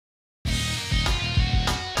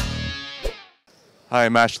Hi,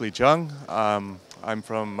 I'm Ashley Cheung. I'm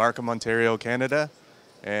from Markham, Ontario, Canada,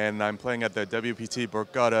 and I'm playing at the WPT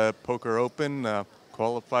Borgata Poker Open,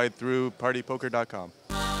 qualified through partypoker.com.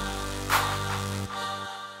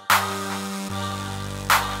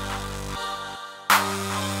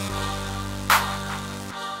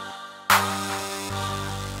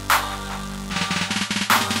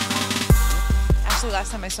 Actually,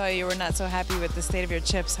 last time I saw you, you were not so happy with the state of your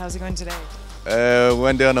chips. How's it going today?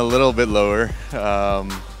 Went down a little bit lower.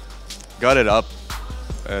 Got it up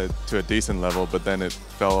to a decent level, but then it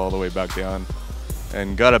fell all the way back down.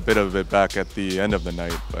 And got a bit of it back at the end of the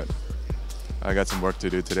night, but I got some work to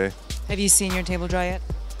do today. Have you seen your table draw yet?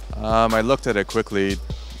 I looked at it quickly,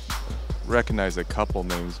 recognized a couple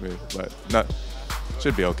names, maybe, but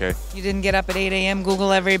should be okay. You didn't get up at 8 a.m.,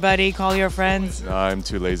 Google everybody, call your friends? No, I'm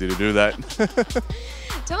too lazy to do that.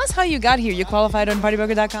 Tell us how you got here. You qualified on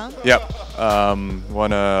partypoker.com? Yep.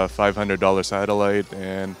 Won a $500 satellite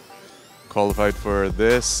and qualified for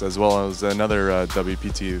this as well as another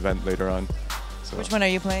WPT event later on. So, which one are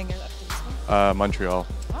you playing? Oh, Montreal.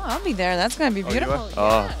 I'll be there. That's going to be beautiful.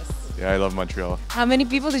 Yes. Yeah, I love Montreal. How many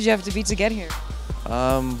people did you have to beat to get here?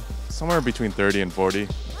 Somewhere between 30 and 40. All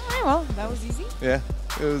right, well, that was easy. Yeah,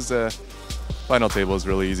 it was. Final table was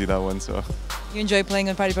really easy, that one. So. You enjoy playing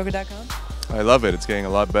on partypoker.com? I love it. It's getting a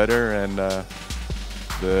lot better, and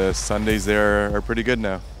the Sundays there are pretty good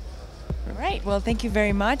now. All right. Well, thank you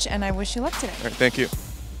very much, and I wish you luck today. All right, thank you.